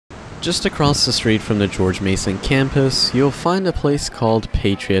Just across the street from the George Mason campus, you'll find a place called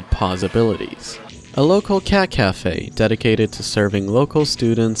Patriot Pawsabilities, a local cat cafe dedicated to serving local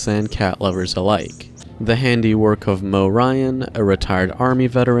students and cat lovers alike. The handiwork of Mo Ryan, a retired Army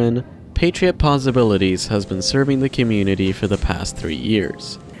veteran, Patriot Pawsabilities has been serving the community for the past 3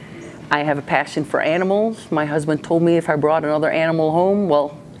 years. I have a passion for animals. My husband told me if I brought another animal home,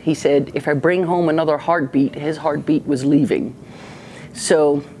 well, he said if I bring home another heartbeat, his heartbeat was leaving.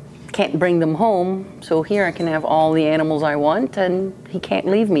 So, can't bring them home, so here I can have all the animals I want, and he can't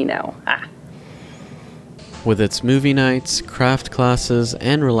leave me now. Ah. With its movie nights, craft classes,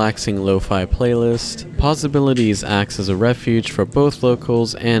 and relaxing lo-fi playlist, Pawsabilities acts as a refuge for both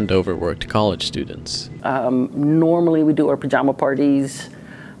locals and overworked college students. Normally we do our pajama parties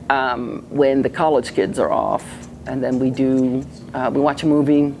when the college kids are off, and then we watch a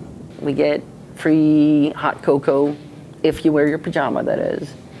movie, we get free hot cocoa, if you wear your pajama, that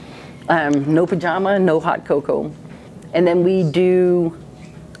is. No pajama, no hot cocoa. And then we do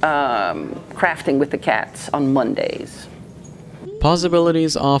crafting with the cats on Mondays.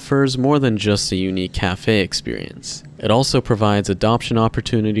 Pawsabilities offers more than just a unique cafe experience. It also provides adoption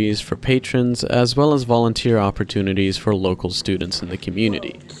opportunities for patrons as well as volunteer opportunities for local students in the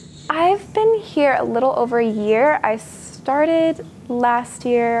community. I've been here a little over a year. I started last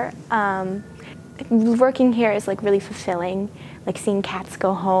year. Working here is like really fulfilling, like seeing cats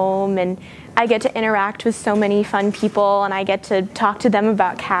go home, and I get to interact with so many fun people, and I get to talk to them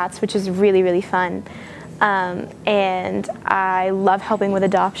about cats, which is really, really fun. And I love helping with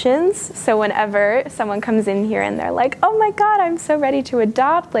adoptions, so whenever someone comes in here and they're like, oh my God, I'm so ready to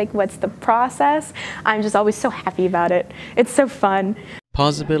adopt, like what's the process? I'm just always so happy about it. It's so fun.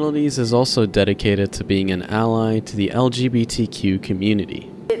 Pawsabilities is also dedicated to being an ally to the LGBTQ community.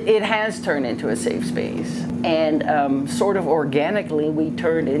 It has turned into a safe space, and sort of organically we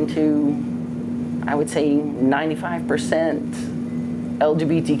turned into, I would say, 95%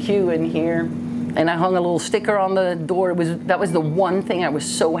 LGBTQ in here. And I hung a little sticker on the door. That was the one thing I was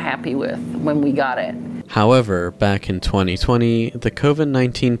so happy with when we got it. However, back in 2020, the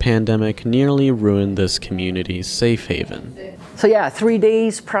COVID-19 pandemic nearly ruined this community's safe haven. So yeah, 3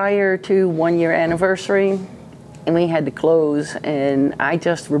 days prior to 1 year anniversary, and we had to close, and I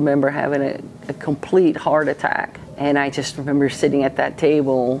just remember having a complete heart attack. And I just remember sitting at that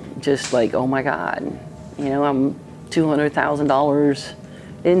table just like, oh my God, you know, I'm $200,000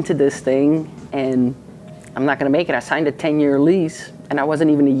 into this thing and I'm not gonna make it. I signed a 10-year lease and I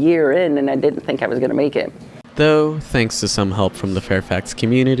wasn't even a year in, and I didn't think I was gonna make it. Though, thanks to some help from the Fairfax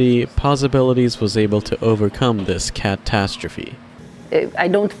community, Pawsabilities was able to overcome this catastrophe. I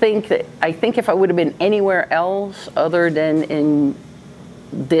think if I would have been anywhere else other than in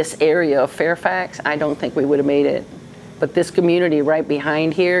this area of Fairfax, I don't think we would have made it. But this community right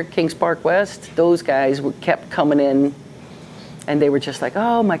behind here, Kings Park West, those guys kept coming in, and they were just like,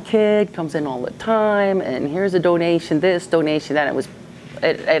 oh, my kid comes in all the time, and here's a donation, this, donation that.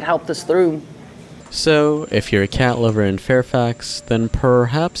 It helped us through. So, if you're a cat lover in Fairfax, then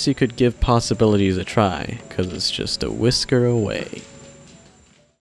perhaps you could give Pawsabilities a try, 'cause it's just a whisker away.